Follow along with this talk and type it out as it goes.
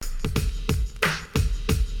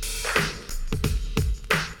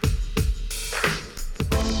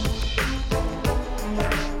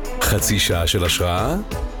חצי שעה של השראה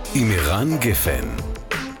עם ערן גפן,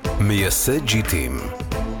 מייסד ג'יטים,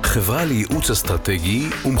 חברה לייעוץ אסטרטגי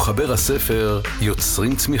ומחבר הספר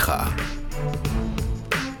יוצרים צמיחה.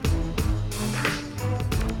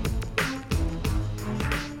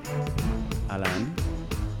 אהלן,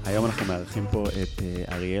 היום אנחנו מארחים פה את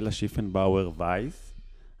אריאלה שיפנבאואר וייס.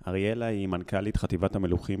 אריאלה היא מנכ"לית חטיבת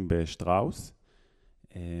המלוכים בשטראוס.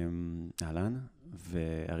 אהלן,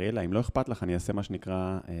 ואריאלה, אם לא אכפת לך, אני אעשה מה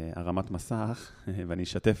שנקרא הרמת מסך, ואני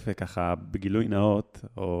אשתף ככה בגילוי נאות,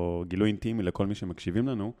 או גילוי אינטימי לכל מי שמקשיבים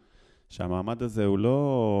לנו, שהמעמד הזה הוא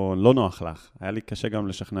לא נוח לך. היה לי קשה גם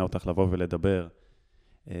לשכנע אותך לבוא ולדבר,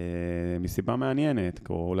 מסיבה מעניינת,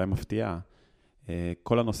 או אולי מפתיעה.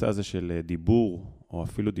 כל הנושא הזה של דיבור, או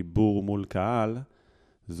אפילו דיבור מול קהל,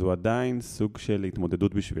 זו עדיין סוג של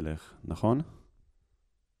התמודדות בשבילך, נכון?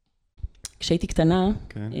 כשהייתי קטנה,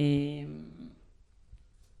 כן.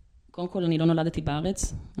 קודם כל אני לא נולדתי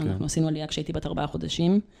בארץ, אנחנו עשינו עלייה כשהייתי בת 4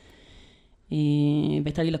 חודשים,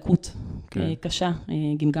 והייתה לי לקות קשה,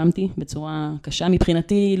 גמגמתי בצורה קשה,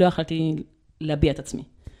 מבחינתי לא יכלתי להביע את עצמי.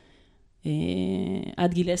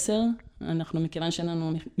 עד גיל 10,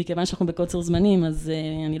 מכיוון שאנחנו בקוצר זמנים, אז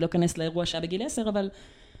אני לא אכנס לאירוע שהיה בגיל 10, אבל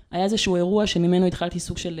היה איזשהו אירוע שממנו התחלתי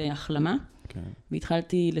סוג של החלמה,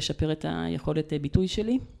 והתחלתי לשפר את היכולת ביטוי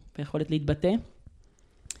שלי, ויכולת להתבטא.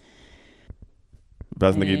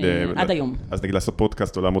 ואז נגיד... עד היום. אז נגיד לעשות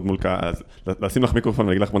פודקאסט או לעמוד מול קהל, אז לשים לך מיקרופון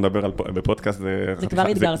ולהגיד לך בוא נדבר בפודקאסט, זה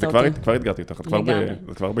כבר אתגרת אותי. כבר אתגרתי אותך,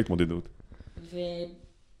 זה כבר בהתמודדות.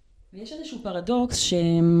 ויש איזשהו פרדוקס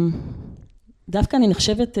שדווקא אני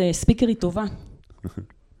נחשבת ספיקרית טובה.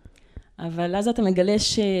 אבל אז אתה מגלה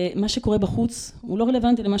שמה שקורה בחוץ הוא לא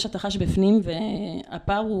רלוונטי למה שאתה חש בפנים,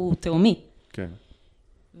 והפער הוא תאומי. כן.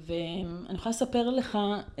 ואני יכולה לספר לך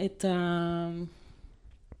את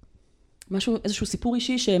איזשהו סיפור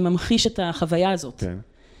אישי שממחיש את החוויה הזאת. כן.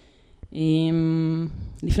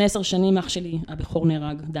 לפני 10 שנים אח שלי, הבכור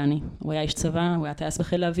נהרג, דני. הוא היה איש צבא, הוא היה טייס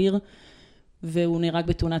בחיל האוויר, והוא נהרג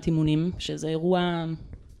בתאונת אימונים, שזה אירוע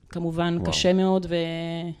כמובן קשה מאוד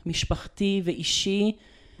ומשפחתי ואישי.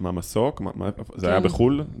 מה, מסוק? זה היה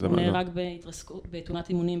בחול? הוא נהרג בתאונת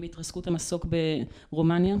אימונים בהתרסקות המסוק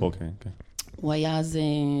ברומניה. אוקיי. הוא היה אז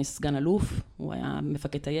סגן אלוף, הוא היה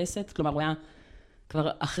מפקד טייסת, כלומר הוא היה כבר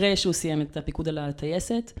אחרי שהוא סיים את הפיקוד על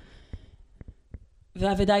הטייסת,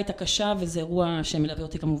 והעבודה הייתה קשה, וזה אירוע שמלווה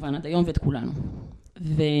אותי כמובן עד היום ואת כולנו.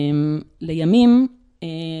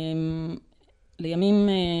 לימים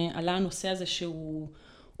עלה הנושא הזה שהוא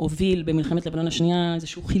הוביל במלחמת לבנון השנייה,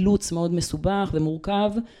 איזשהו חילוץ מאוד מסובך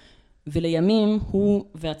ומורכב, ולימים הוא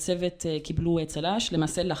והצוות קיבלו צל"ש,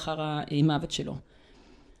 למעשה לאחר המוות שלו.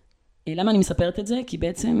 למה אני מספרת את זה? כי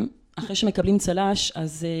בעצם אחרי שמקבלים צל"ש,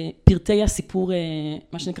 אז פרטי הסיפור,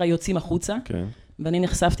 מה שנקרא, יוצאים החוצה. כן. ואני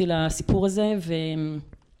נחשפתי לסיפור הזה,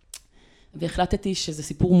 והחלטתי שזה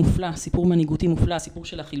סיפור מופלא, סיפור מנהיגותי מופלא, סיפור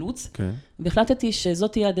של החילוץ. כן. והחלטתי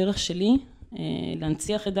שזאת תהיה הדרך שלי,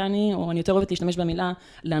 להנציח את דני, או אני יותר אוהבת להשתמש במילה,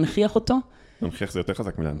 להנכיח אותו. להנכיח זה יותר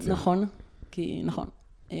חזק מלהנציח. נכון, נכון.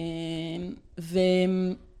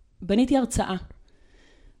 ובניתי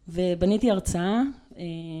הרצאה,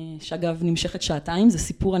 שאגב נמשכת 2 זה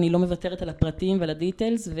סיפור, אני לא מוותרת על הפרטים ועל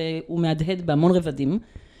הדיטלס, והוא מהדהד בהמון רבדים.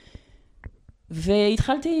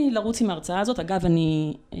 והתחלתי לרוץ עם ההרצאה הזאת, אגב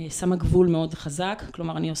אני שמה גבול מאוד חזק,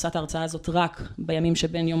 כלומר אני עושה את ההרצאה הזאת רק בימים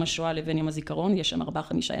שבין יום השואה לבין יום הזיכרון, יש שם 4-5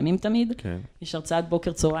 ימים תמיד, כן. יש הרצאת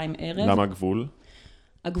בוקר, צהריים, ערב. למה הגבול?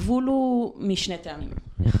 הגבול הוא משני טעמים.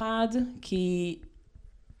 אחד, כי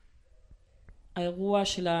האירוע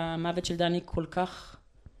של המוות של דני כל כך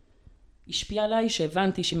השפיע עליי,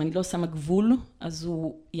 שהבנתי שאם אני לא שמה גבול, אז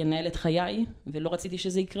הוא ינהל את חיי, ולא רציתי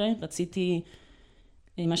שזה יקרה, רציתי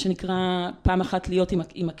מה שנקרא פעם אחת להיות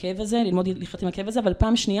עם הכאב הזה, ללמוד לחיות עם הכאב הזה, אבל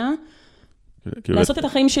פעם שנייה, לעשות את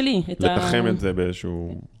החיים שלי. לתחם את זה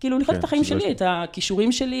באיזשהו... כאילו לחיות את החיים שלי, את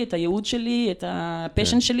הכישורים שלי, את הייעוד שלי, את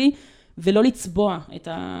הפשן שלי, ולא לצבוע את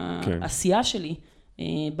העשייה שלי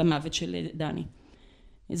במוות של דני.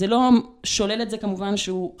 זה לא שולל את זה כמובן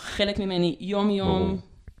שהוא חלק ממני יום-יום,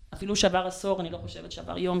 אפילו שעבר עשור, אני לא חושבת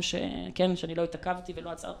שעבר יום שאני לא התעכבתי ולא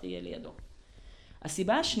עצרתי לידו.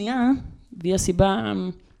 הסיבה השנייה, והיא הסיבה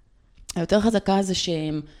היותר חזקה, זה שלא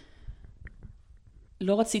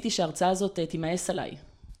רציתי שההרצאה הזאת תימאס עליי.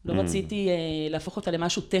 לא רציתי להפוך אותה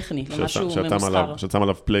למשהו טכני, למשהו ממוסחר. שאת שם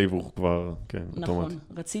עליו פליי והוא כבר, כן, נכון.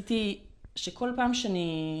 רציתי שכל פעם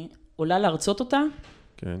שאני עולה להרצות אותה,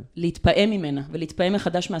 להתפעם ממנה, ולהתפעם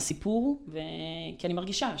מחדש מהסיפור, כי אני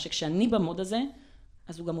מרגישה שכשאני במוד הזה,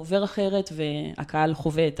 אז הוא גם עובר אחרת, והקהל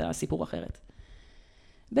חווה את הסיפור אחרת.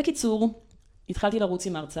 בקיצור, התחלתי לרוץ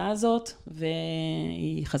עם ההרצאה הזאת,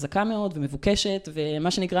 והיא חזקה מאוד ומבוקשת,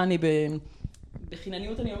 ומה שנקרא אני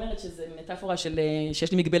בחינניות אני אומרת שזה מטאפורה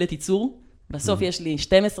שיש לי מגבלת ייצור. בסוף יש לי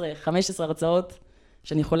 12, 15 הרצאות,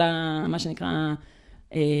 שאני יכולה, מה שנקרא,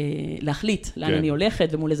 להחליט לאן אני הולכת,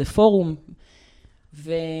 ומול איזה פורום.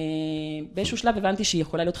 ובאיזשהו שלב הבנתי שהיא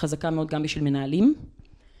יכולה להיות חזקה מאוד גם בשביל מנהלים,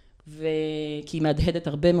 כי היא מהדהדת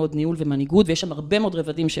הרבה מאוד ניהול ומנהיגות, ויש שם הרבה מאוד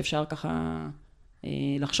רבדים שאפשר ככה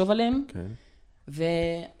לחשוב עליהם.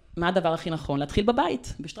 ומה הדבר הכי נכון? להתחיל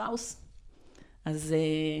בבית, בשטראוס. אז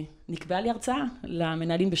נקבעה לי הרצאה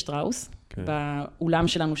למנהלים בשטראוס, באולם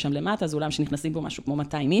שלנו שם למטה, זה אולם שנכנסים בו משהו כמו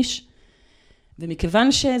 200 איש,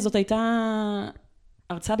 ומכיוון שזאת הייתה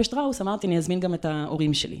הרצאה בשטראוס, אמרתי, אני אזמין גם את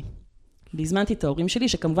ההורים שלי. והזמנתי את ההורים שלי,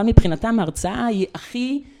 שכמובן מבחינתם ההרצאה היא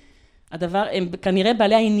הכי, הם כנראה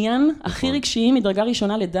בעלי העניין הכי רגשיים מדרגה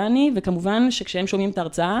ראשונה לדני, וכמובן שכשהם שומעים את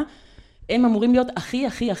ההרצאה, הם אמורים להיות הכי,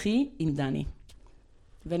 הכי, הכי עם דני.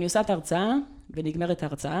 ואני עושה את ההרצאה, ונגמרת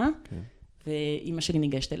ההרצאה, ואימא שלי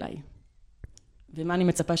ניגשת אליי. ומה אני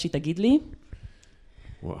מצפה שהיא תגיד לי?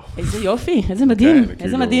 איזה יופי, איזה מדהים,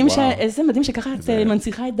 איזה מדהים שככה את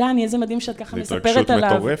מנציחה את דני, איזה מדהים שאת ככה מספרת עליו. זה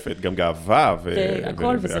התרגשות מטורפת, גם גאווה,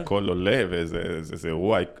 והכל עולה, וזה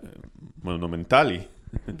אירוע מונומנטלי.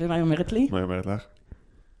 ומה היא אומרת לי? מה היא אומרת לך?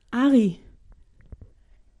 ארי,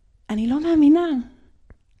 אני לא מאמינה,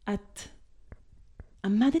 את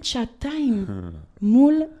עמדת שעתיים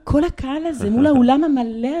מול כל הקהל הזה, מול האולם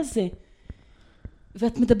המלא הזה,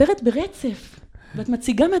 ואת מדברת ברצף, ואת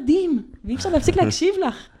מציגה מדהים, ואי אפשר להפסיק להקשיב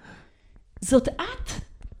לך. זאת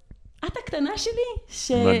את הקטנה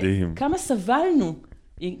שלי, מדהים. שכמה סבלנו.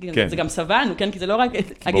 זה גם סבלנו, כן? כי זה לא רק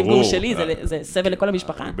הגבגור שלי, זה סבל לכל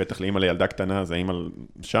המשפחה. בטח לאמא לילדה קטנה, זה אימא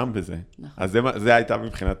שם וזה. אז זה הייתה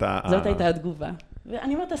מבחינת זאת הייתה התגובה.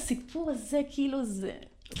 ואני אומרת, הסיפור הזה, כאילו זה...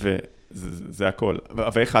 וזה הכל.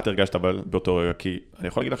 ואיך את הרגשת באותו רגע? כי אני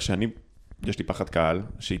יכול להגיד לך שאני... יש לי פחד קהל,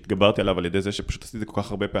 שהתגברתי עליו על ידי זה שפשוט עשיתי את זה כל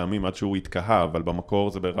כך הרבה פעמים עד שהוא התקהה, אבל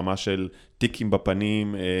במקור זה ברמה של טיקים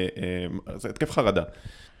בפנים, זה התקף חרדה.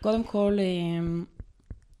 קודם כל,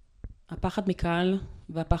 הפחד מקהל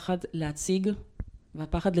והפחד להציג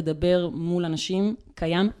והפחד לדבר מול אנשים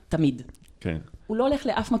קיים תמיד. כן. הוא לא הולך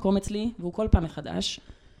לאף מקום אצלי, והוא כל פעם מחדש,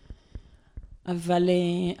 אבל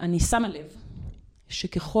אני שמה לב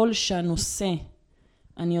שככל שהנושא,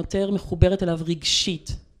 אני יותר מחוברת אליו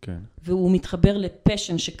רגשית, כן. והוא מתחבר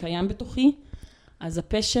לפשן שקיים בתוכי, אז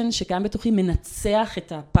הפשן שקיים בתוכי מנצח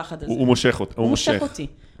את הפחד הזה. הוא מושך אותי. הוא מושך אותי.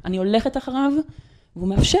 אני הולכת אחריו, והוא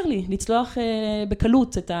מאפשר לי לצלוח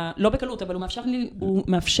בקלות, לא בקלות, אבל הוא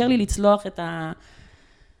מאפשר לי לצלוח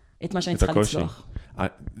את מה שאני צריכה לצלוח.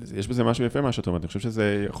 יש בזה משהו יפה מה שאת אומרת, אני חושב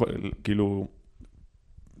שזה יכול, כאילו,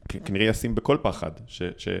 כנראה ישים בכל פחד,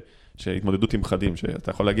 שהתמודדות עם פחדים,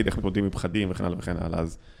 שאתה יכול להגיד איך מתמודדים עם פחדים וכן הלאה וכן הלאה,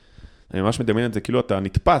 אז אני ממש מדמיין את זה, כאילו אתה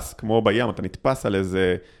נתפס, כמו בים, אתה נתפס על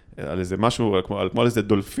איזה משהו, כמו על איזה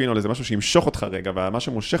דולפין, או על איזה משהו שימשוך אותך רגע, ומה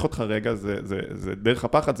שמושך אותך רגע, זה דרך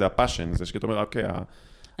הפחד, זה הפשן, זה שכאתה אומר, אוקיי.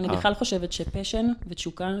 אני בכלל חושבת שפשן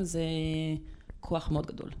ותשוקה זה כוח מאוד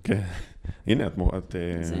גדול. כן, הנה, את...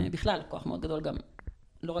 זה בכלל כוח מאוד גדול גם,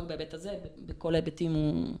 לא רק בהיבט הזה, בכל ההיבטים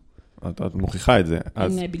הוא... את מוכיחה את זה.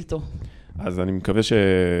 אין בלתו. אז אני מקווה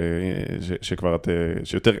שכבר את,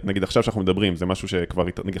 שיותר, נגיד עכשיו שאנחנו מדברים, זה משהו שכבר,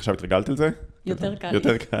 נגיד עכשיו התרגלת על זה? יותר קל.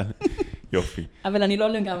 יותר קל, יופי. אבל אני לא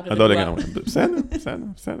לגמרי. לא לגמרי,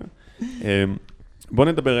 בסדר. בוא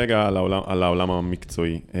נדבר רגע על העולם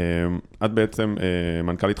המקצועי. את בעצם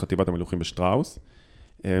מנכ"לית חטיבת המלוכים בשטראוס.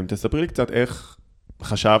 תספרי לי קצת איך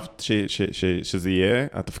חשבת שזה יהיה,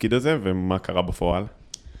 התפקיד הזה, ומה קרה בפועל.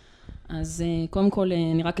 אז קודם כל,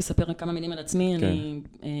 אני רק אספר כמה מילים על עצמי, אני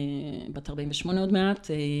בת 48 עוד מעט,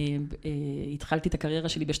 התחלתי את הקריירה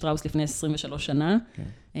שלי בשטראוס לפני 23 שנה,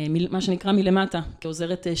 מה שנקרא מלמטה,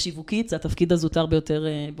 כעוזרת שיווקית, זה התפקיד הזוטר ביותר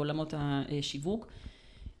בעולמות השיווק.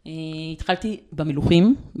 התחלתי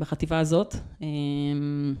במלוכים, בחטיבה הזאת,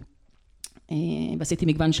 ועשיתי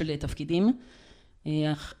מגוון של תפקידים.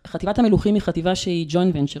 חטיבת המלוכים היא חטיבה שהיא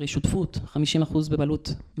ג'וינט ונצ'ר, היא שותפות, 50%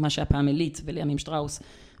 בבעלות, מה שהיה פעם עילית ולימים שטראוס,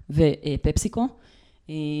 ופפסיקו,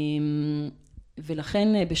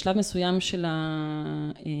 ולכן בשלב מסוים של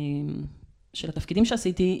התפקידים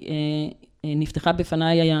שעשיתי, נפתחה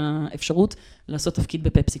בפניי האפשרות לעשות תפקיד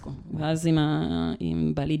בפפסיקו. ואז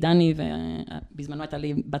עם בעלי דני, ובזמנו הייתה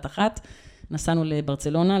לי בת אחת, נסענו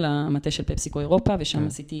לברצלונה, למטה של פפסיקו אירופה, ושם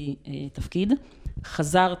עשיתי תפקיד.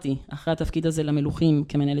 חזרתי אחרי התפקיד הזה למלוכים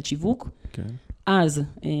כמנהלת שיווק. אז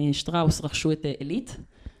שטראוס רכשו את עילית,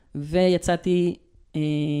 ויצאתי,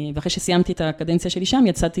 ואחרי שסיימתי את הקדנציה שלי שם,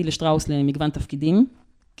 יצאתי לשטראוס למגוון תפקידים,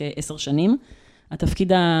 כ10 שנים.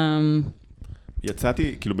 התפקיד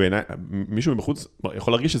יצאתי, כאילו בעיניי, מישהו מבחוץ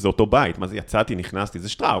יכול להרגיש שזה אותו בית, מה זה יצאתי, נכנסתי, זה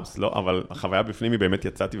שטראוס, לא? אבל החוויה בפנים היא באמת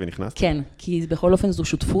יצאתי ונכנסתי. כן, כי בכל אופן זו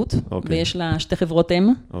שותפות, ויש לה שתי חברות אם,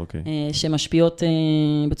 שמשפיעות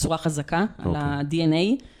בצורה חזקה על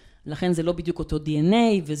ה-DNA, לכן זה לא בדיוק אותו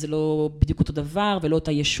DNA, וזה לא בדיוק אותו דבר, ולא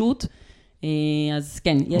אותה ישות, אז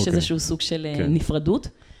כן, יש איזשהו סוג של נפרדות.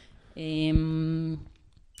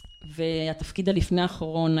 והתפקיד הלפני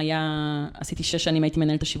האחרון היה, עשיתי 6 שנים, הייתי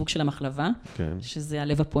מנהלת השיווק של המחלבה, שזה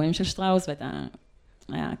הלב הפועם של שטראוס,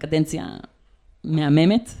 והיה קדנציה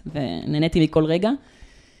מהממת, ונהניתי מכל רגע.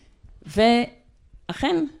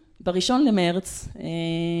 ואכן, בראשון למרץ,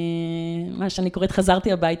 מה שאני קוראת,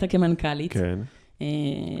 חזרתי הביתה כמנכ"לית. כן.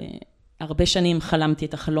 הרבה שנים חלמתי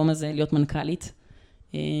את החלום הזה להיות מנכ"לית.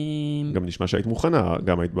 גם נשמע שהיית מוכנה,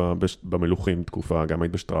 גם היית במלוכים תקופה, גם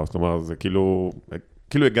היית בשטראוס, זאת אומרת, זה כאילו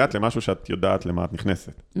הגעת למשהו שאת יודעת למה את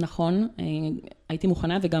נכנסת. נכון, הייתי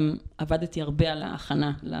מוכנה וגם עבדתי הרבה על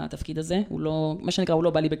ההכנה לתפקיד הזה, מה שנקרא, הוא לא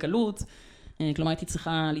בא לי בקלות, כלומר הייתי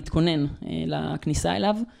צריכה להתכונן לכניסה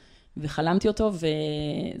אליו, וחלמתי אותו,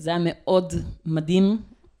 וזה היה מאוד מדהים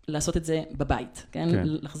לעשות את זה בבית, כן?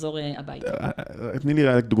 לחזור הביתה. תני לי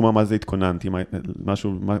רק דוגמה מה זה התכוננתי,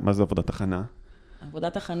 מה זה עבודת הכנה?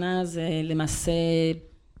 עבודת הכנה זה למעשה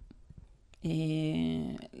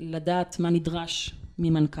לדעת מה נדרש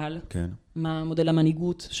ממנכ"ל, מה מודל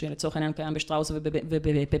המנהיגות שלצורך העניין קיים בשטראוס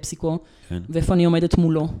ובפפסיקו, ואיפה אני עומדת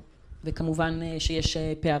מולו, וכמובן שיש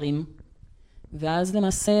פערים. ואז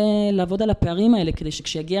למעשה לעבוד על הפערים האלה, כדי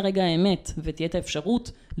שכשיגיע רגע האמת ותהיה את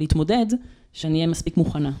האפשרות להתמודד, שאני אהיה מספיק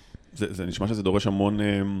מוכנה. זה נשמע שזה דורש המון,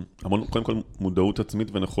 קודם כל מודעות עצמית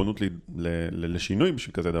ונכונות לשינוי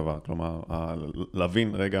בשביל כזה דבר. כלומר,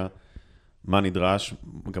 להבין רגע מה נדרש,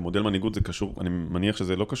 גם מודל מנהיגות זה קשור, אני מניח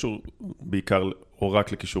שזה לא קשור בעיקר או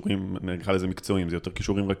רק לכישורים, נקרא לזה מקצועיים, זה יותר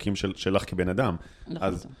כישורים רכים שלך כבן אדם.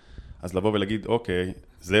 אז לבוא ולהגיד, אוקיי,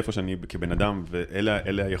 זה איפה שאני כבן אדם,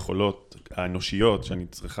 ואלה היכולות האנושיות שאני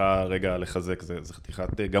צריכה רגע לחזק, זה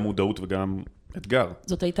חתיכת גם מודעות וגם אתגר.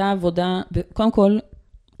 זאת הייתה עבודה, קודם כל,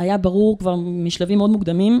 היה ברור כבר משלבים מאוד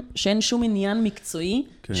מוקדמים, שאין שום עניין מקצועי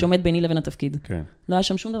שעומד ביני לבין התפקיד. לא היה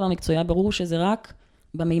שם שום דבר מקצועי, היה ברור שזה רק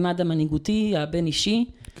במימד המנהיגותי, הבין אישי.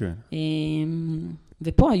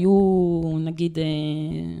 ופה היו, נגיד,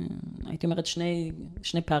 הייתי אומרת,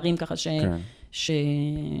 שני פערים ככה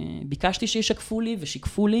שביקשתי שישקפו לי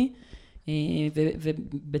ושיקפו לי,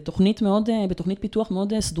 ובתוכנית פיתוח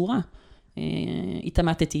מאוד סדורה,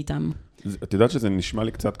 התעמתתי איתם. את יודעת שזה נשמע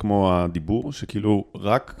לי קצת כמו הדיבור, שכאילו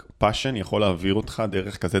רק פאשן יכול להעביר אותך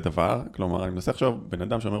דרך כזה דבר, כלומר, אני מנסה עכשיו בן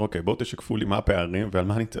אדם שאומר, אוקיי, בואו תשקפו לי מה הפערים ועל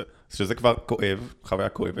מה אני צריך, שזה כבר כואב, חוויה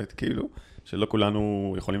כואבת, כאילו, שלא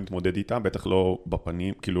כולנו יכולים להתמודד איתה, בטח לא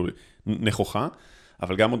בפנים, כאילו, נכוחה,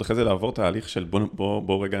 אבל גם עוד אחרי זה לעבור תהליך של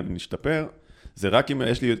בוא רגע נשתפר, זה רק אם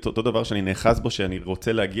יש לי אותו דבר שאני נאחז בו, שאני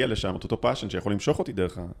רוצה להגיע לשם, אותו פאשן שיכול למשוך אותי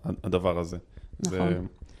דרך הדבר הזה. נכון.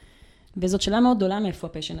 וזאת שאלה מאוד גדולה מאיפה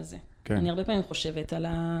הפשן הזה. כן. אני הרבה פעמים חושבת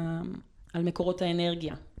על מקורות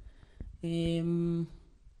האנרגיה.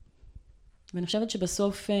 ואני חושבת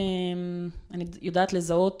שבסוף אני יודעת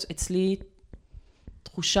לזהות אצלי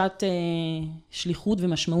תחושת שליחות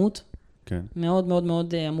ומשמעות. כן. מאוד מאוד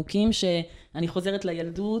מאוד עמוקים, שאני חוזרת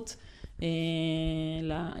לילדות,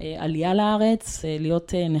 לעלייה לארץ,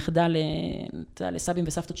 להיות נכדה לסבים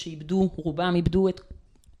וסבתות שאיבדו, רובם איבדו את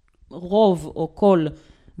רוב או כל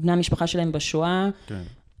בני המשפחה שלהם בשואה. כן.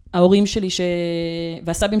 ההורים שלי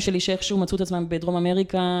והסבים שלי שאיכשהו מצאו את עצמם בדרום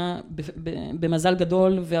אמריקה במזל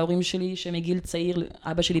גדול, וההורים שלי שמגיל צעיר,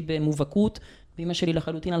 אבא שלי במובהקות, ואמא שלי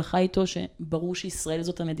לחלוטין הלכה איתו, שברור שישראל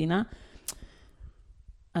זאת המדינה.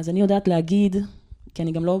 אז אני יודעת להגיד, כי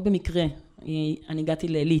אני גם לא במקרה, אני הגעתי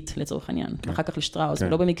לאליט לצורך העניין, ואחר כך לשטראוס,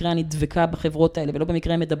 ולא במקרה אני דבקה בחברות האלה, ולא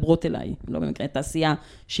במקרה הן מדברות אליי, לא במקרה תעשייה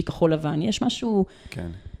שהיא כחול לבן. יש משהו... כן.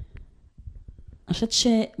 אני חושבת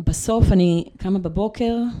שבסוף אני קמה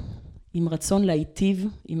בבוקר עם רצון להיטיב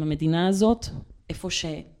עם המדינה הזאת, איפה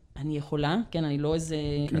שאני יכולה, כן, אני לא איזה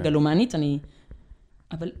מגלומנית,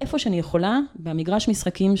 אבל איפה שאני יכולה, במגרש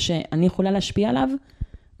משחקים שאני יכולה להשפיע עליו,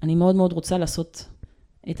 אני מאוד מאוד רוצה לעשות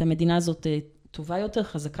את המדינה הזאת טובה יותר,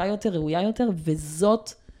 חזקה יותר, ראויה יותר, וזאת,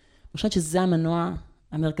 אני חושבת שזה המנוע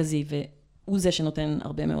המרכזי, והוא זה שנותן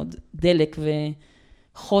הרבה מאוד דלק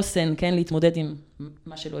וחוסן, כן, להתמודד עם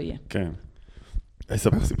מה שלא יהיה. כן. אני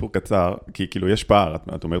אספר סיפור קצר, כי כאילו יש פער,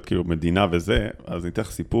 את אומרת כאילו מדינה וזה, אז אני אתן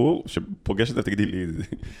לך סיפור שפוגש את זה, תגידי לי,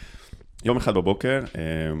 יום אחד בבוקר,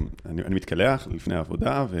 אני מתקלח לפני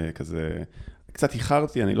העבודה, וכזה, קצת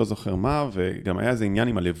איחרתי, אני לא זוכר מה, וגם היה איזה עניין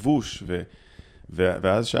עם הלבוש,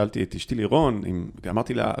 ואז שאלתי את אשתי לירון,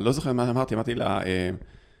 אמרתי לה, לא זוכר מה אמרתי לה,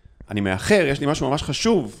 אני מאחר, יש לי משהו ממש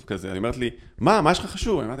חשוב, כזה, אני אומרת לי, מה יש לך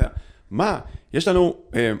חשוב? אני אמרתי לה, מה, יש לנו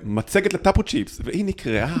מצגת לטאפו צ'יפס, והיא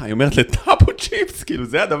נקראה, היא אומרת לטאפו צ'יפס, כאילו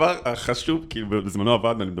זה הדבר החשוב, כאילו בזמנו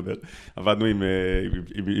עבדנו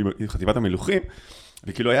עם חטיבת המלוכים,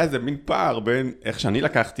 וכאילו היה איזה מין פער בין איך שאני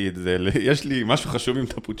לקחתי את זה, יש לי משהו חשוב עם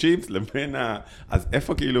טאפו צ'יפס, לבין אז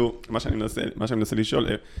איפה כאילו, מה שאני מנסה לשאול,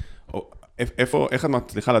 איך את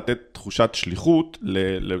מצליחה לתת תחושת שליחות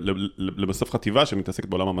לבסוף חטיבה שמתעסקת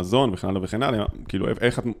בעולם המזון וכן הלאה וכן הלאה, כאילו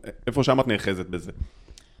איפה שם את נאחזת בזה?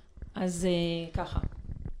 אז ככה.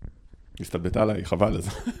 הסתלבטה עליי, חבל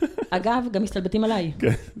לזה. אגב, גם הסתלבטים עליי.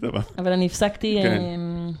 כן, זה בא. אבל אני הפסקתי,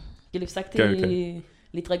 כאילו הפסקתי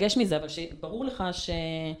להתרגש מזה, אבל ברור לך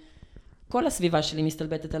שכל הסביבה שלי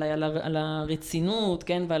מסתלבטת עליי, על הרצינות,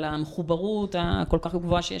 כן, ועל המחוברות הכל כך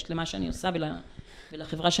גבוהה שיש למה שאני עושה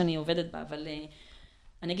ולחברה שאני עובדת בה, אבל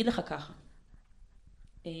אני אגיד לך ככה,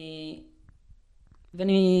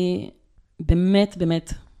 ואני באמת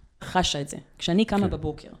באמת חשה את זה. כשאני קמה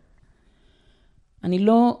בבוקר, אני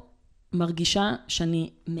לא מרגישה שאני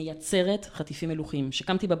מייצרת חטיפים מלוכים.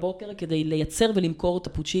 שקמתי בבוקר כדי לייצר ולמכור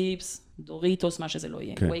טאפו צ'יפס, דוריטוס, מה שזה לא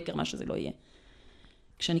יהיה, ווייקר, מה שזה לא יהיה.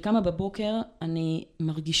 כשאני קמה בבוקר, אני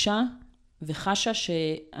מרגישה וחשה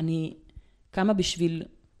שאני קמה בשביל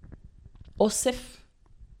אוסף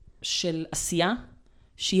של עשייה,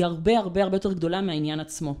 שהיא הרבה הרבה הרבה יותר גדולה מהעניין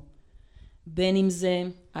עצמו. בין אם זה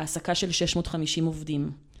העסקה של 650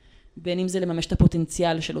 עובדים, בין אם זה לממש את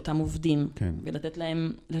הפוטנציאל של אותם עובדים, ולתת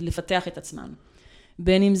להם לפתח את עצמם.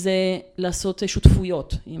 בין אם זה לעשות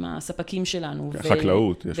שותפויות עם הספקים שלנו.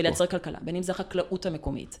 חקלאות, יש פה. ולייצר כלכלה. בין אם זה החקלאות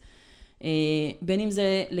המקומית. בין אם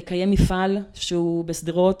זה לקיים מפעל שהוא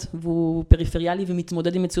בסדרות, והוא פריפריאלי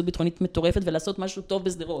ומתמודד עם מציאות ביטחונית מטורפת, ולעשות משהו טוב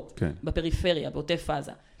בסדרות, בפריפריה, בעוטף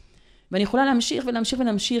עזה. ואני יכולה להמשיך ולהמשיך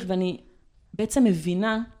ולהמשיך, ואני בעצם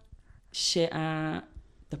מבינה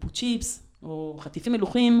שהטאפו צ'יפס, או חטיפים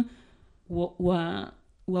מלוכים, הוא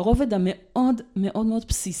הרובד המאוד מאוד מאוד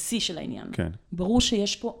בסיסי של העניין. כן. ברור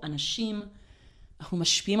שיש פה אנשים, אנחנו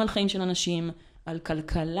משפיעים על חיים של אנשים, על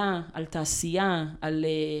כלכלה, על תעשייה, על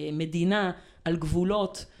מדינה, על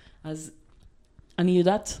גבולות, אז אני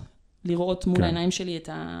יודעת לראות מול העיניים שלי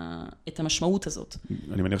את המשמעות הזאת.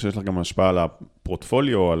 אני מניח שיש לך גם השפעה על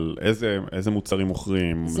הפורטפוליו, על איזה מוצרים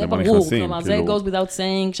מוכרים, זה ברור, כלומר, זה goes without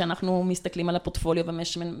saying, כשאנחנו מסתכלים על הפורטפוליו,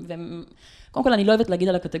 קודם כל אני לא אוהבת להגיד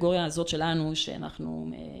על הקטגוריה הזאת שלנו,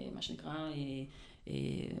 שאנחנו, מה שנקרא,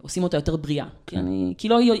 עושים אותה יותר בריאה. כי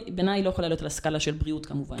בעיניי היא לא יכולה להיות על הסקאלה של בריאות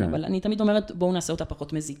כמובן, אבל אני תמיד אומרת, בואו נעשה אותה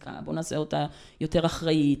פחות מזיקה, בואו נעשה אותה יותר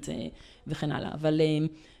אחראית וכן הלאה. אבל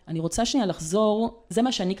אני רוצה שנייה לחזור, זה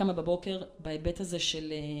מה שאני קמה בבוקר, בהיבט הזה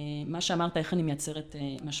של מה שאמרת, איך אני מייצרת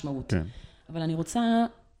משמעות. אבל אני רוצה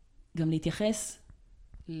גם להתייחס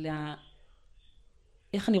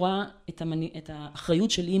איך אני רואה את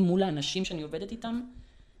האחריות שלי מול האנשים שאני עובדת איתם,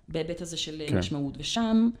 בהיבט הזה של משמעות.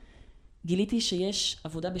 ושם גיליתי שיש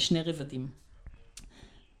עבודה בשני רבדים.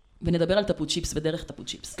 ונדבר על טאפו צ'יפס ודרך טאפו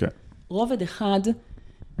צ'יפס. רובד אחד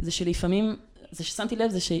זה שלפעמים, זה ששמתי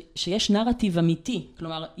לב, זה שיש נרטיב אמיתי.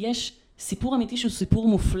 כלומר, יש סיפור אמיתי שהוא סיפור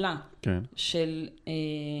מופלא של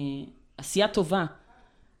עשייה טובה,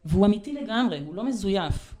 והוא אמיתי לגמרי, הוא לא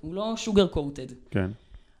מזויף, הוא לא שוגר קוטד. כן.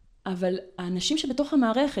 אבל האנשים שבתוך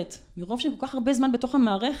המערכת, מרוב שכל כך הרבה זמן בתוך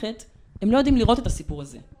המערכת, הם לא יודעים לראות את הסיפור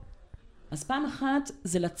הזה. אז פעם אחת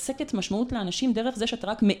זה לצקת משמעות לאנשים דרך זה שאתה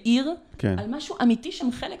רק מאיר על משהו אמיתי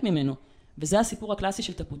שהם חלק ממנו. וזה הסיפור הקלאסי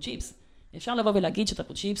של טאפו צ'יפס. אפשר לבוא ולהגיד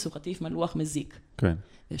שטאפו צ'יפס הוא חטיף מלוח מזיק. כן.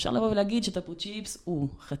 ואפשר לבוא ולהגיד שטאפו צ'יפס הוא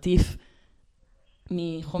חטיף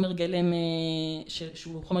מחומר גלם,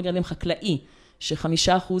 שהוא חומר גלם חקלאי, ש5%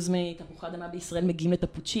 מתפוחי אדמה בישראל מגיעים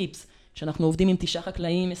לטאפו צ'יפס, שאנחנו עובדים עם 9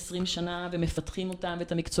 חקלאים 20 שנה ומפתחים אותם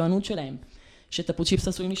ואת המקצוענות שלהם. שטאפו צ'יפס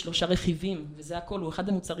עשויים מ3 רכיבים, וזה הכל, הוא אחד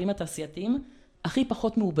המוצרים התעשייתיים הכי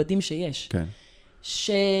פחות מעובדים שיש. כן.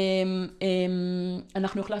 שאנחנו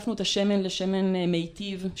החלפנו את השמן לשמן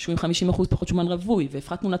מיטיב, שהוא עם 50% פחות שומן רווי,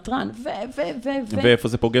 והפחתנו נטרן, ואיפה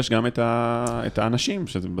זה פוגש גם את האנשים,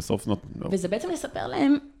 שזה בסוף וזה בעצם לספר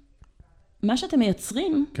להם, מה שאתם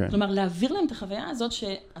מייצרים, כלומר להעביר להם את החוויה הזאת,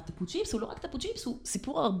 שהטאפו צ'יפס הוא לא רק טאפו צ'יפס, הוא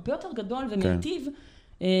סיפור הרבה יותר גדול ומיטיב,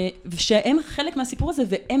 ושהם חלק מהסיפור הזה,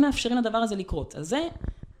 והם מאפשרים לדבר הזה לקרות. אז זה,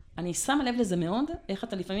 אני שמה לב לזה מאוד, איך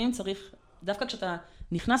אתה לפעמים צריך, דווקא כשאתה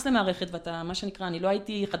נכנס למערכת, ואתה, מה שנקרא, אני לא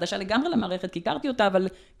הייתי חדשה לגמרי למערכת, כי הכרתי אותה, אבל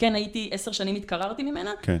כן, הייתי 10 שנים התקררתי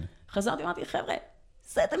ממנה, חזרתי ואמרתי, חבר'ה,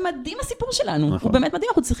 זה מדהים הסיפור שלנו, הוא באמת מדהים,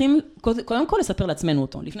 אנחנו צריכים קודם כל לספר לעצמנו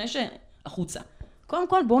אותו, לפני שהחוצה. קודם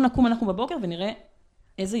כל, בואו נקום אנחנו בבוקר ונראה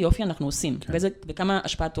איזה יופי אנחנו עושים, וכמה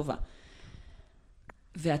השפעה טובה.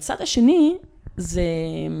 והצד השני,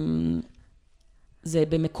 זה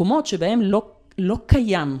במקומות שבהם לא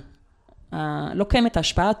קיימת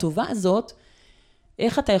ההשפעה הטובה הזאת,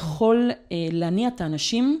 איך אתה יכול להניע את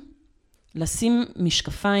האנשים, לשים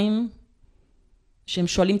משקפיים שהם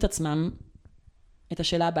שואלים את עצמם את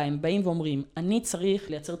השאלה הבאה, הם באים ואומרים, אני צריך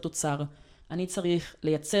לייצר תוצר, אני צריך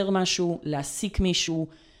לייצר משהו, להעסיק מישהו,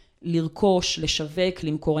 לרכוש, לשווק,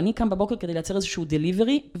 למכור. אני קם בבוקר כדי לייצר איזשהו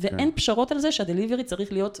דליברי, ואין פשרות על זה שהדליברי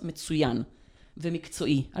צריך להיות מצוין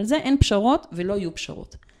ומקצועי. על זה אין פשרות ולא יהיו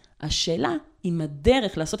פשרות. השאלה, אם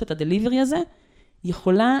הדרך לעשות את הדליברי הזה,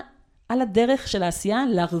 יכולה על הדרך של העשייה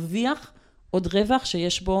להרוויח עוד רווח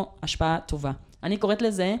שיש בו השפעה טובה. אני קוראת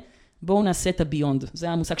לזה, בואו נעשה את הביונד. זה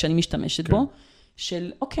המושג שאני משתמשת בו,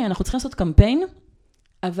 של אוקיי, אנחנו צריכים לעשות קמפיין,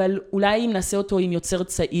 אבל אולי אם נעשה אותו עם יוצר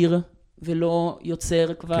צעיר, ולא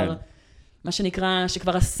יוצר כבר, מה שנקרא,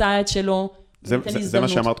 שכבר עשה את שלו, זה מה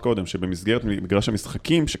שאמרת קודם, שבמסגרת מגרש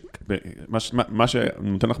המשחקים, מה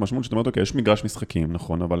שנותן לך משמעות, שאתה אומרת, אוקיי, יש מגרש משחקים,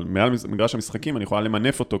 נכון, אבל מעל מגרש המשחקים אני יכולה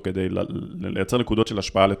למנף אותו כדי לייצר נקודות של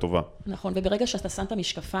השפעה לטובה. נכון, וברגע שאתה שם את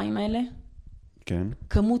המשקפיים האלה, כן.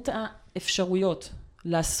 כמות האפשרויות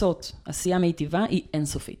לעשות עשייה מיטיבה היא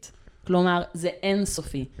אינסופית. כלומר, זה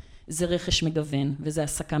אינסופי, זה רכש מגוון, וזה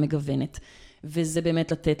העסקה מגוונת. וזה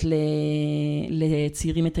באמת לתת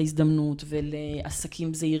לצעירים את ההזדמנות,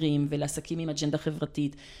 ולעסקים זהירים, ולעסקים עם אג'נדה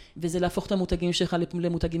חברתית, וזה להפוך את המותגים שלך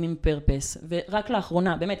למותגים עם פרפס. ורק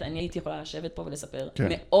לאחרונה, באמת, אני הייתי יכולה לשבת פה ולספר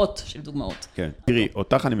מאות של דוגמאות. כן. תראי,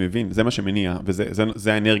 אותך אני מבין, זה מה שמניע,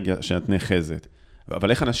 וזה האנרגיה שאת נחזת.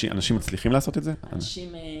 אבל איך אנשים מצליחים לעשות את זה? אנשים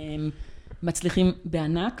מצליחים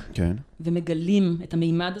בענק, ומגלים את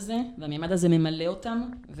המימד הזה, והמימד הזה ממלא אותם,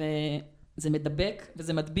 וזה מדבק,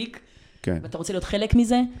 וזה מדביק, ואתה רוצה להיות חלק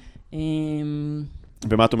מזה.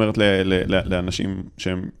 ומה את אומרת לאנשים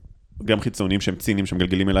שהם גם חיצוניים, שהם ציניים, שהם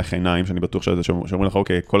גלגלים אלייך עיניים, שאני בטוח שאומרים לך,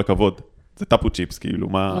 אוקיי, כל הכבוד, זה טאפו צ'יפס, כאילו,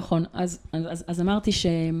 מה... נכון, אז אמרתי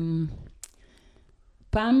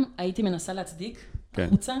שפעם הייתי מנסה להצדיק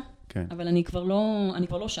החוצה, אבל אני כבר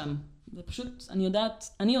לא שם. זה פשוט,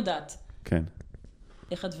 אני יודעת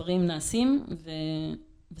איך הדברים נעשים,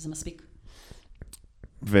 וזה מספיק.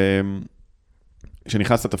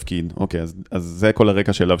 כשנכנסת לתפקיד, אוקיי, אז זה כל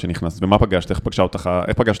הרקע שאליו שנכנסת, ומה פגשת? איך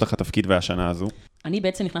פגשת לך התפקיד והשנה הזו? אני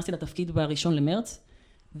בעצם נכנסתי לתפקיד ב1 למרץ,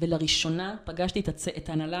 ולראשונה פגשתי את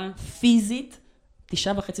ההנהלה פיזית 9.5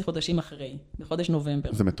 חודשים אחרי, בחודש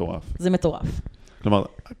נובמבר. זה מטורף. זה מטורף. כלומר,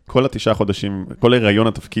 כל 9 חודשים, כל הריון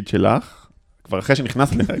התפקיד שלך, כבר אחרי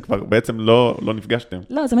שנכנסת, כבר בעצם לא נפגשתם.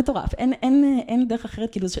 לא, זה מטורף. אין דרך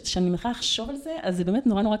אחרת, כאילו, שאני מנסה לחשוב על זה, אז זה באמת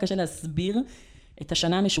נורא קשה להסביר את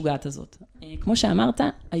השנה המשוגעת הזאת. כמו שאמרת,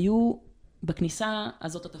 היו בכניסה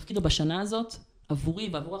הזאת התפקיד, או בשנה הזאת, עבורי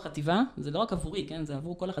ועבור החטיבה, זה לא רק עבורי, כן? זה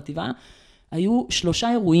עבור כל החטיבה, היו 3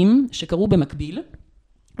 אירועים שקרו במקביל,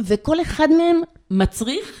 וכל אחד מהם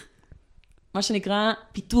מצריך, מה שנקרא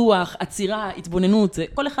פיתוח, עצירה, התבוננות,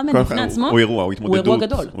 כל אחד מהם בפני עצמו, הוא אירוע, הוא אירוע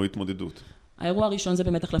גדול. הוא התמודדות. האירוע הראשון זה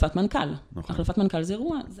באמת החלפת מנכ"ל. החלפת מנכ"ל זה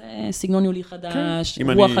אירוע, זה סגנון ניהולי חדש,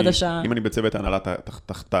 רוח חדשה. אם אני בצוות ההנהלה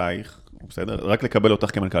תחתייך, בסדר? רק לקבל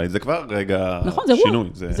אותך כמנכ"לית, זה כבר רגע שינוי.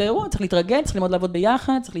 זה אירוע, צריך להתרגל, צריך ללמוד לעבוד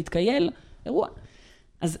ביחד, צריך להתקייל, אירוע.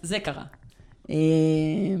 אז זה קרה.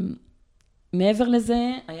 מעבר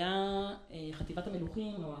לזה, היה חטיבת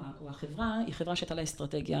המלוכים, או החברה, היא חברה שהייתה לה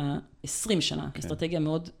אסטרטגיה 20 שנה, אסטרטגיה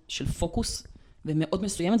מאוד של פוקוס, ומאוד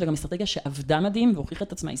מסוימת, וגם אסטרטגיה שעבדה מדהים, והוכיחה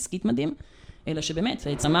את עצמה עסקית מדהים, אלא שבאמת,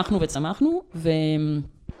 צמחנו,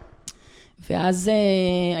 ואז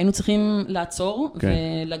היינו צריכים לעצור,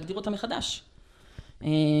 ולהגדיר אותה מחדש.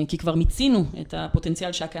 כי כבר מיצינו את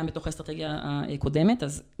הפוטנציאל שהיה קיים בתוך האסטרטגיה הקודמת,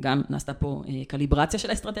 אז גם נעשתה פה קליברציה של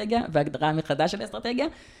האסטרטגיה, והגדרה מחדש של האסטרטגיה,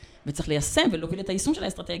 וצריך ליישם ולהוביל את היישום של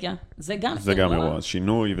האסטרטגיה. זה גם אירוע,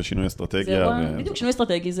 שינוי ושינוי אסטרטגיה. בדיוק, שינוי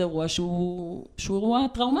אסטרטגי זה אירוע שהוא אירוע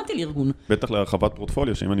טראומטי לארגון. בטח להרחבת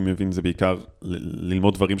פורטפוליו, שאם אני מבין זה בעיקר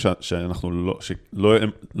ללמוד דברים שאנחנו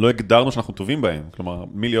לא הגדרנו שאנחנו טובים בהם. כלומר,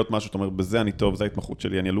 מי להיות משהו, זאת אומרת, בזה אני טוב, זה ההתמחות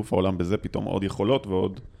שלי, אני אלוף העולם, בזה פתאום עוד יכולות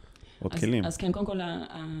ועוד כלים. אז כן, קודם כל,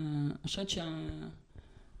 אני חושבת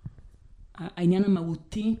שהעניין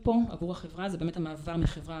המהותי פה עבור החברה, זה באמת המעבר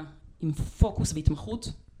מחברה עם פוקוס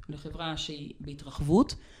והתמחות, לחברה שהיא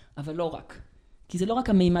בהתרחבות, אבל לא רק. כי זה לא רק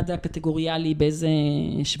המימד הקטגוריאלי באיזה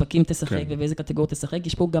שווקים תשחק ובאיזה קטגוריות תשחק,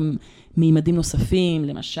 יש פה גם מימדים נוספים,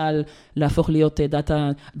 למשל להפוך להיות Data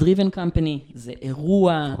Driven Company, זה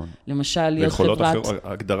אירוע, למשל להיות חברת...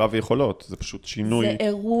 הגדרה ויכולות, זה פשוט שינוי. זה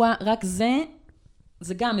אירוע, רק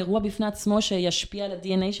זה גם אירוע בפני עצמו שישפיע על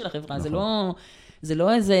ה-DNA של החברה, זה לא... זה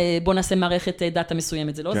לא איזה, בוא נעשה מערכת דאטה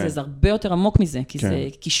מסוימת, זה לא זה, זה הרבה יותר עמוק מזה, כי זה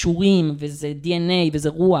כישורים, וזה DNA, וזה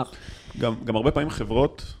רוח. גם הרבה פעמים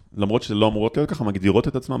חברות, למרות שזה לא אמורות להיות ככה, מגדירות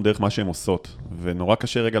את עצמם דרך מה שהן עושות. ונורא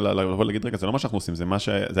קשה רגע לבוא להגיד, רגע, זה לא מה שאנחנו עושים,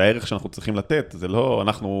 זה הערך שאנחנו צריכים לתת, זה לא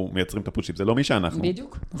אנחנו מייצרים את הפוטשיפ, זה לא מי שאנחנו.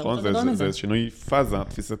 בדיוק. נכון? זה שינוי פאזה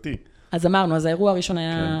תפיסתי. אז אמרנו, אז האירוע הראשון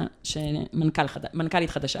היה מנכ"לית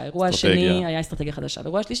חדשה, האירוע השני היה אסטרטגיה חדשה,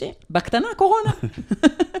 והאירוע השלישי, בקטנה, קורונה.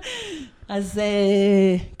 אז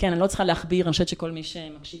כן, אני לא צריכה להכביר, אני חושבת שכל מי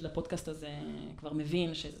שמקשיב לפודקאסט הזה כבר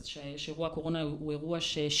מבין שאירוע הקורונה הוא אירוע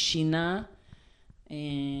ששינה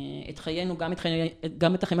את חיינו,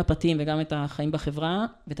 גם את החיים הפרטיים וגם את החיים בחברה,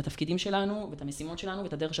 ואת התפקידים שלנו, ואת המשימות שלנו,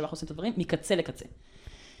 ואת הדרך שבה אנחנו עושים את הדברים, מקצה לקצה.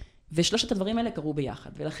 ושלושת הדברים האלה קרו ביחד,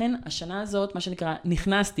 ולכן השנה הזאת, מה שנקרא,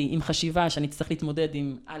 נכנסתי עם חשיבה שאני צריך להתמודד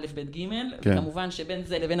עם א', ב', ג', וכמובן שבין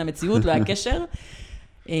זה לבין המציאות לא היה קשר,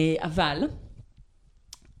 אבל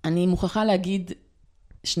אני מוכרחה להגיד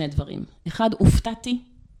שני דברים. אחד, הופתעתי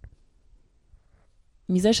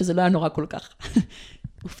מזה שזה לא היה נורא כל כך.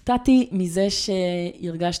 הופתעתי מזה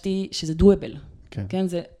שהרגשתי שזה doable. כן,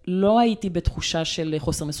 זה לא הייתי בתחושה של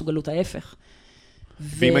חוסר מסוגלות, ההפך.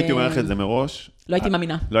 ואם הייתי אומר לך את זה מראש... לא הייתי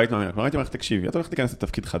מאמינה. לא הייתי מאמינה. כלומר, הייתי אומר לך, תקשיבי, את הולכת להיכנס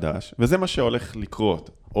לתפקיד חדש, וזה מה שהולך לקרות.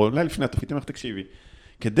 או אולי לפני התפקיד, אני אומר לך, תקשיבי.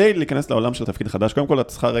 כדי להיכנס לעולם של התפקיד חדש, קודם כל את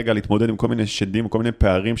צריכה רגע להתמודד עם כל מיני שדים, כל מיני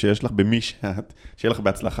פערים שיש לך במי שאת, שיהיה לך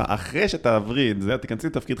בהצלחה. אחרי שתעברי את זה, את תיכנסי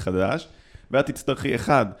לתפקיד חדש, ואת תצטרכי,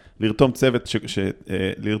 אחד, לרתום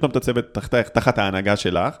את הצוות תחת ההנהגה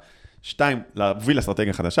שלך, 2, להוביל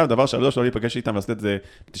אסטרטגיה חדשה, ודבר 3, לא להיפגש איתם ולעשות את זה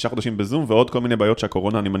 9 חודשים בזום, ועוד כל מיני בעיות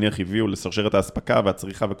שהקורונה, אני מניח, הביאו לשרשרת ההספקה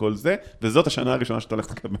והצריכה וכל זה, וזאת השנה הראשונה שאתה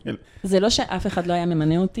הולכת לקבל. זה לא שאף אחד לא היה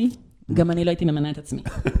ממנה אותי, גם אני לא הייתי ממנה את עצמי.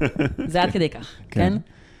 זה עד כדי כך, כן?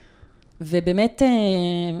 ובאמת,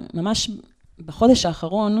 ממש בחודש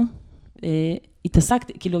האחרון,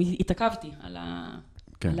 התעכבתי על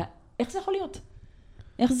איך זה יכול להיות?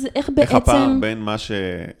 איך בעצם... איך הפער בין מה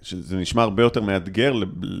שזה נשמע הרבה יותר מאתגר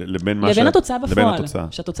לבין מה לבין התוצאה בפועל.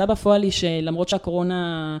 שהתוצאה בפועל היא שלמרות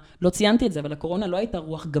שהקורונה, לא ציינתי את זה, אבל הקורונה לא הייתה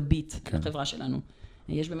רוח גבית לחברה שלנו.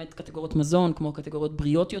 יש באמת קטגוריות מזון, כמו קטגוריות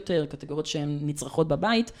בריאות יותר, קטגוריות שהן נצרכות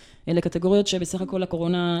בבית, אלה קטגוריות שבסך הכל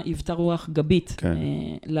הקורונה היוותה רוח גבית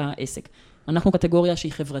לעסק. אנחנו קטגוריה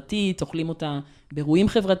שהיא חברתית, אוכלים אותה באירועים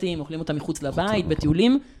חברתיים, אוכלים אותה מחוץ לבית,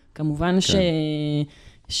 בטיולים. כמובן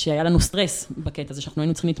שהיה לנו סטרס בקטע הזה, שאנחנו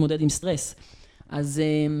היינו צריכים להתמודד עם סטרס. אז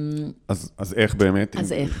איך באמת?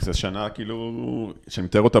 אז איך? זו שנה כאילו, שאני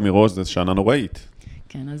מתאר אותה מראש, זו שנה נוראית.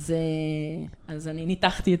 כן, אז אני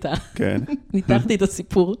ניתחתי ניתחתי את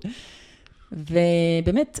הסיפור.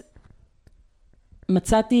 ובאמת,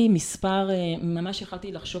 מצאתי מספר, ממש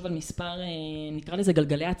יכלתי לחשוב על מספר, נקרא לזה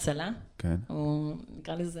גלגלי הצלה, או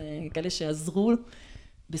נקרא לזה כאלה שעזרו,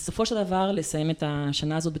 בסופו של דבר לסיים את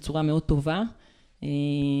השנה הזאת בצורה מאוד טובה,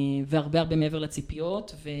 והרבה הרבה מעבר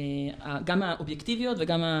לציפיות, וגם האובייקטיביות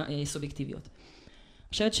וגם הסובייקטיביות. אני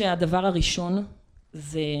חושבת שהדבר הראשון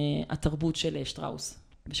זה התרבות של שטראוס,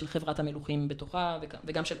 ושל חברת המלוכים בתוכה,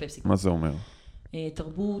 וגם של פפסיקו. מה זה אומר?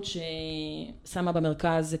 תרבות ששמה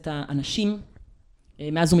במרכז את האנשים,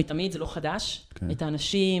 מאז ומתמיד, זה לא חדש, את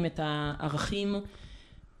האנשים, את הערכים,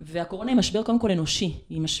 והקורונה היא משבר קודם כל אנושי,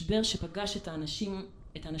 היא משבר שפגש את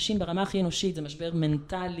האנשים ברמה הכי אנושית, זה משבר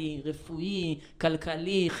מנטלי, רפואי,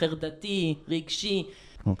 כלכלי, חרדתי, רגשי.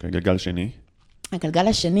 אוקיי, גלגל שני. הגלגל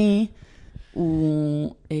השני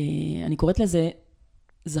הוא, אני קוראת לזה,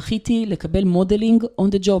 זכיתי לקבל מודלינג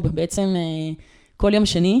on the job. בעצם כל יום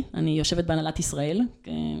שני, אני יושבת בהנהלת ישראל,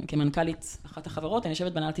 כמנכ"לית אחת החברות, אני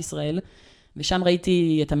יושבת בהנהלת ישראל, ושם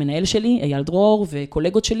ראיתי את המנהל שלי, אייל דרור,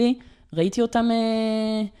 וקולגות שלי, ראיתי אותם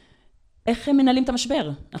איך הם מנהלים את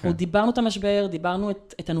המשבר. אנחנו דיברנו את המשבר, דיברנו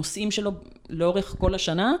את הנושאים שלו לאורך כל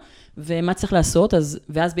השנה, ומה צריך לעשות,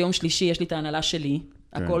 ואז ביום שלישי יש לי את ההנהלה שלי,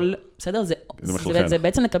 הכל, בסדר? זה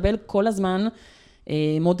בעצם לקבל כל הזמן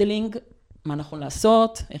מודלינג, מה נכון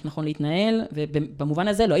לעשות, איך נכון להתנהל, ובמובן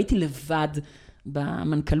הזה לא הייתי לבד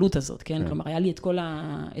במנכ"לות הזאת, כן? כלומר, היה לי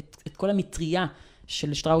את כל המטריה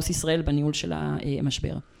של שטראוס ישראל בניהול של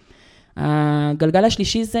המשבר. הגלגל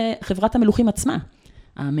השלישי זה חברת המלוכים עצמה.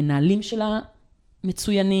 המנהלים שלה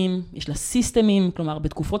מצוינים, יש לה סיסטמים, כלומר,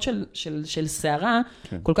 בתקופות של שערה,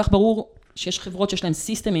 כל כך ברור שיש חברות שיש להן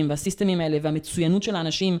סיסטמים, והסיסטמים האלה, והמצוינות של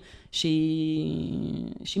האנשים,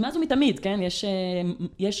 שהיא מאז ומתמיד, כן?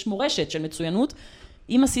 יש מורשת של מצוינות,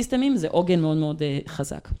 עם הסיסטמים זה עוגן מאוד מאוד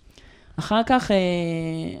חזק. אחר כך,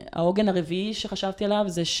 העוגן הרביעי שחשבתי עליו,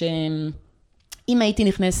 זה שאם הייתי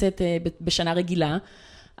נכנסת בשנה רגילה,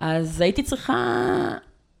 אז הייתי צריכה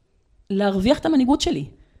להרוויח את המנהיגות שלי.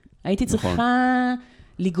 הייתי צריכה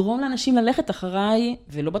לגרום לאנשים ללכת אחריי,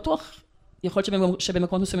 ולא בטוח יכול להיות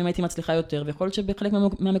שבמקומות מסוימים הייתי מצליחה יותר, ויכול להיות שבחלק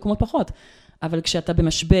מהמקומות פחות. אבל כשאתה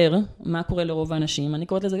במשבר, מה קורה לרוב האנשים? אני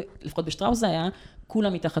קוראת לזה, לפחות בשטראוס זה היה,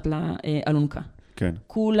 כולם מתחת לאלונקה. כן.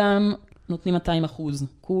 כולם נותנים 200%,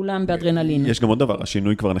 כולם באדרנלין. יש גם עוד דבר,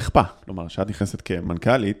 השינוי כבר נחפה. כלומר, שאת נכנסת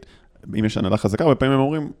כמנכ"לית, אם יש הנהלה חזקה, הרבה פעמים הם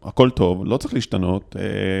אומרים, הכל טוב, לא צריך להשתנות,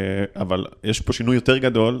 אבל יש פה שינוי יותר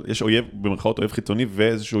גדול, יש אויב, במרכאות אויב חיצוני,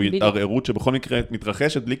 ואיזשהו התערערות שבכל מקרה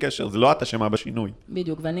מתרחשת בלי קשר, זה לא את אשמה בשינוי.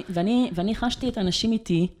 בדיוק, ואני חשתי את האנשים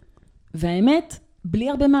איתי, והאמת, בלי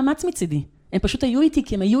הרבה מאמץ מצידי. הם פשוט היו איתי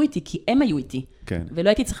כי הם היו איתי, כי הם היו איתי. כן. ולא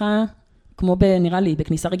הייתי צריכה, כמו נראה לי,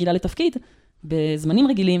 בכניסה רגילה לתפקיד, בזמנים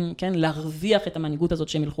רגילים, כן, להרוויח את המנהיגות הזאת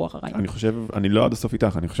שהם ילכו אחריי. אני לא עד הסוף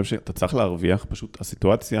איתך, אני חושב שאתה צריך להרוויח, פשוט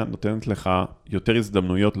הסיטואציה נותנת לך יותר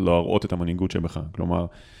הזדמנויות להראות את המנהיגות שבך. כלומר,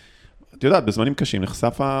 את יודעת, בזמנים קשים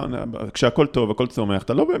נחשף, כשהכל טוב, הכל צומח,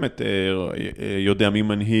 אתה לא באמת יודע מי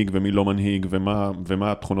מנהיג ומי לא מנהיג,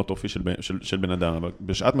 ומה התכונות אופי של בן אדם. אבל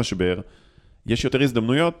בשעת משבר, יש יותר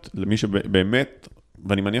הזדמנויות למי שבאמת,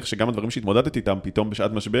 ואני מניח שגם הדברים שהתמודדתי איתם, פתאום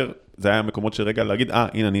בשעת משבר, זה היה מקומות שרגע להגיד,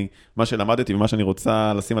 הנה מה שלמדתי ומה שאני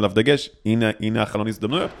רוצה לשים עליו דגש, הנה החלון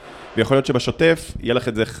הזדמנויות, ויכול להיות שבשוטף יהיה לך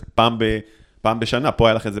את זה פעם בשנה, פה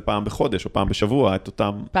היה לך את זה פעם בחודש, או פעם בשבוע, את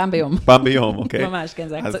אותם... פעם ביום. פעם ביום, אוקיי? ממש, כן,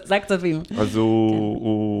 זה הקצבים. אז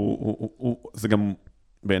זה גם,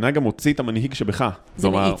 בעיניי גם הוציא את המנהיג שבך. זה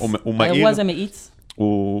מאיץ. האירוע זה מאיץ.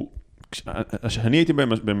 אני הייתי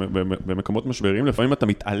במקומות משברים, לפעמים אתה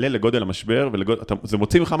מתעלה לגודל המשבר, זה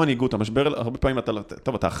מוציא ממך מנהיגות, המשבר, הרבה פעמים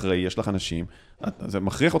אתה אחראי, יש לך אנשים, זה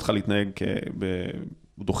מכריח אותך להתנהג,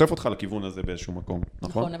 הוא דוחף אותך לכיוון הזה באיזשהו מקום,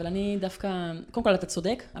 נכון? נכון, אבל אני דווקא, קודם כל אתה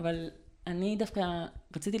צודק, אבל אני דווקא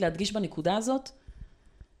רציתי להדגיש בנקודה הזאת,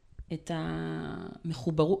 את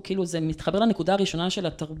המחוברות, כאילו זה מתחבר לנקודה הראשונה של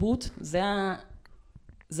התרבות,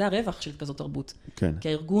 זה הרווח של כזאת תרבות. כן. כי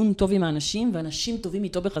הארגון טוב עם האנשים, ואנשים טובים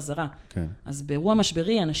איתו בחזרה. כן. אז באירוע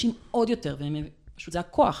משברי, אנשים עוד יותר, פשוט זה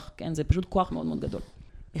הכוח, כן? זה פשוט כוח מאוד מאוד גדול.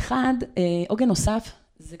 אחד, עוגן נוסף,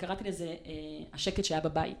 זה קראתי לזה, השקט שהיה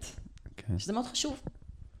בבית. כן. שזה מאוד חשוב.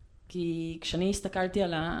 כי כשאני הסתכלתי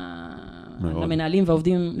על המנהלים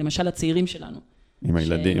והעובדים, למשל הצעירים שלנו. עם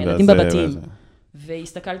הילדים בבתים.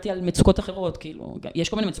 והסתכלתי על מצוקות אחרות, כאילו, יש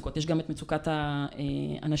כל מיני מצוקות, יש גם את מצוקת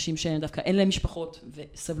האנשים שדווקא אין להם משפחות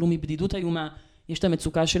וסבלו מבדידות איומה, יש את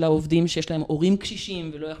המצוקה של העובדים שיש להם הורים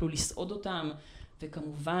קשישים ולא יכלו לסעוד אותם,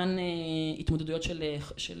 וכמובן התמודדויות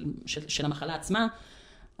של המחלה עצמה,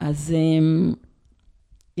 אז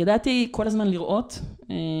ידעתי כל הזמן לראות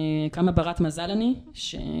כמה ברת מזל אני,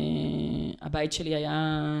 שהבית שלי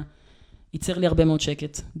ייצר לי הרבה מאוד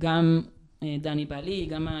שקט, גם דני בעלי,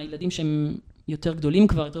 גם הילדים שהם יותר גדולים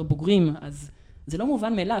כבר, יותר בוגרים, אז זה לא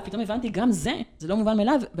מובן מאליו, פתאום הבנתי גם זה לא מובן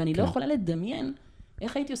מאליו, ואני לא יכולה לדמיין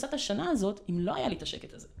איך הייתי עושה את השנה הזאת, אם לא היה לי את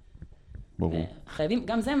השקט הזה. ברור. חייבים,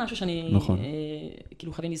 גם זה משהו שאני, נכון.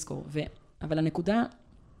 כאילו חייבים לזכור. אבל הנקודה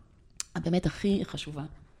הבאמת הכי חשובה,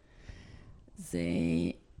 זה,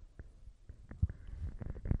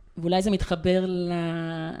 ואולי זה מתחבר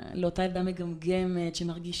לאותה ילדה מגמגמת,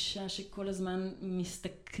 שמרגישה שכל הזמן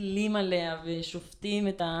מסתכלים עליה, ושופטים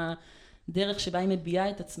את הדרך שבה היא מביעה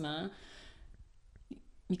את עצמה,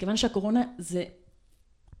 מכיוון שהקורונה זה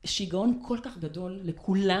שיגעון כל כך גדול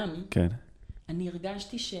לכולם, כן. אני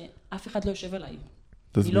הרגשתי שאף אחד לא יושב עליי.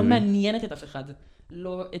 תסבירי. היא לא מעניינת את אף אחד.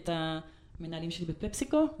 לא את המנהלים שלי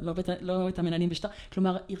בפפסיקו, לא את המנהלים בשטר.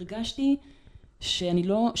 כלומר, הרגשתי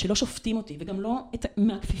שלא שופטים אותי, וגם לא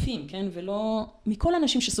מהכפיפים, כן? ולא מכל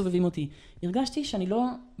האנשים שסובבים אותי. הרגשתי שאני לא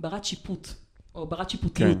ברת שיפוט, או ברת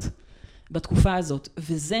שיפוטיות, בתקופה הזאת.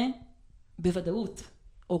 וזה בוודאות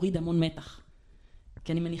הוריד המון מתח.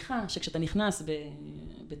 כי אני מניחה שכשאתה נכנס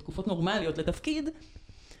בתקופות נורמליות לתפקיד,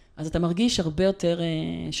 אז אתה מרגיש הרבה יותר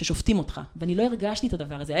ששופטים אותך. ואני לא הרגשתי את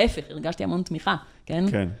הדבר הזה, ההפך, הרגשתי המון תמיכה,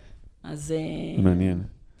 כן? כן. אז... מעניין.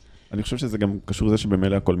 אני חושב שזה גם קשור לזה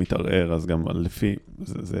שבמילא הכל מתערער, אז גם לפי...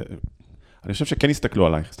 אני חושב שכן הסתכלו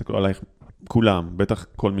עלייך כולם, בטח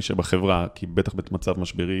כל מי שבחברה, כי בטח במצב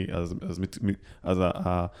משברי, אז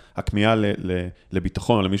הכמיהה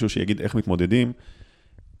לביטחון, או למישהו שיגיד איך מתמודדים,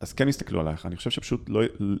 אז כן הסתכלו עלייך. אני חושב שפשוט לא...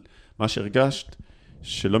 מה שהרגשת,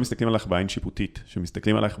 שלא מסתכלים עליך בעין שיפוטית,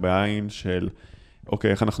 שמסתכלים עליך בעין של,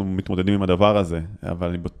 אוקיי, איך אנחנו מתמודדים עם הדבר הזה, אבל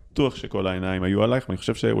אני בטוח שכל העיניים היו עלייך, ואני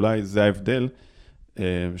חושב שאולי זה ההבדל,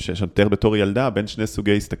 שנתאר בתור ילדה, בין שני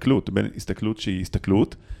סוגי הסתכלות, בין הסתכלות שהיא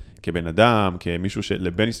הסתכלות, כבן אדם, כמישהו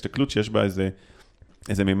לבין הסתכלות שיש בה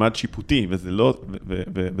איזה מימד שיפוטי,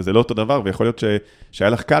 וזה לא אותו דבר, ויכול להיות שהיה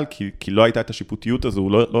לך קל, כי לא הייתה את השיפוטיות הזו,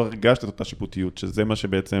 לא הרגשת את אותה שיפוטיות, שזה מה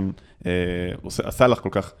שבעצם עשה לך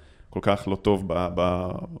כל כך לא טוב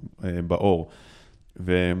באור.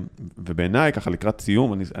 ובעיניי, ככה לקראת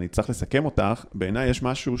סיום, אני צריך לסכם אותך, בעיניי יש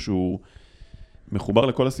משהו מחובר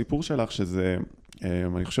לכל הסיפור שלך, שזה,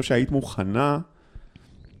 אני חושב שהיית מוכנה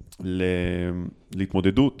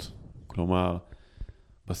להתמודדות. כלומר,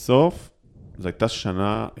 בסוף, זו הייתה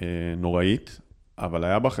שנה נוראית, אבל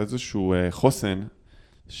היה בך איזשהו חוסן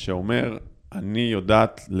שאומר, אני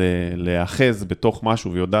יודעת להאחז בתוך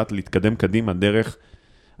משהו, ויודעת להתקדם קדימה דרך,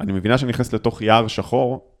 אני מבינה שאני נכנס לתוך יער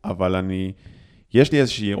שחור, אבל יש לי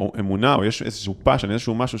איזושהי אמונה, או יש איזשהו פשן,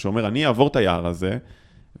 איזשהו משהו שאומר, אני אעבור את היער הזה,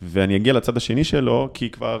 ואני אגיע לצד השני שלו, כי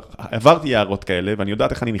כבר עברתי יערות כאלה, ואני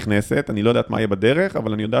יודעת איך אני נכנסת, אני לא יודעת מה יהיה בדרך,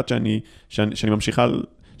 אבל אני יודעת שאני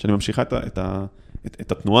ממשיכה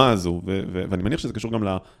את התנועה הזו, ואני מניח שזה קשור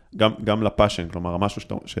גם לפשן, כלומר, משהו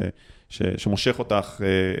שמושך אותך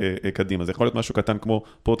קדימה. זה יכול להיות משהו קטן כמו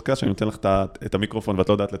פודקאסט, שאני נותן לך את המיקרופון, ואת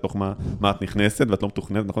לא יודעת לתוך מה את נכנסת, ואת לא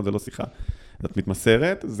מתוכנת, נכון? זה לא שיחה. את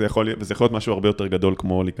מתמסרת, וזה יכול להיות משהו הרבה יותר גדול,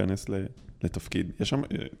 כמו להיכנס לתפקיד. יש שם,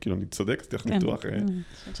 כאילו, אני צודק, סתיח ניתוח. אני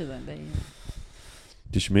חושבת שזה די...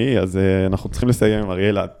 תשמעי, אז אנחנו צריכים לסיים,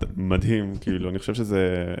 אריאלה, מדהים, כאילו, אני חושב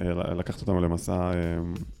שזה לקחת אותנו למסע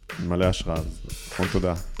מלא השראה, אז נכון,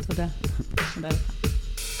 תודה. תודה. תודה לך.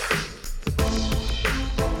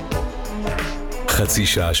 חצי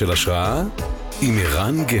שעה של השראה עם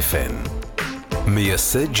ערן גפן,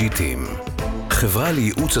 מייסד ג'יטים, חברה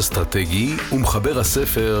לייעוץ אסטרטגי ומחבר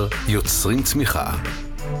הספר יוצרים צמיחה.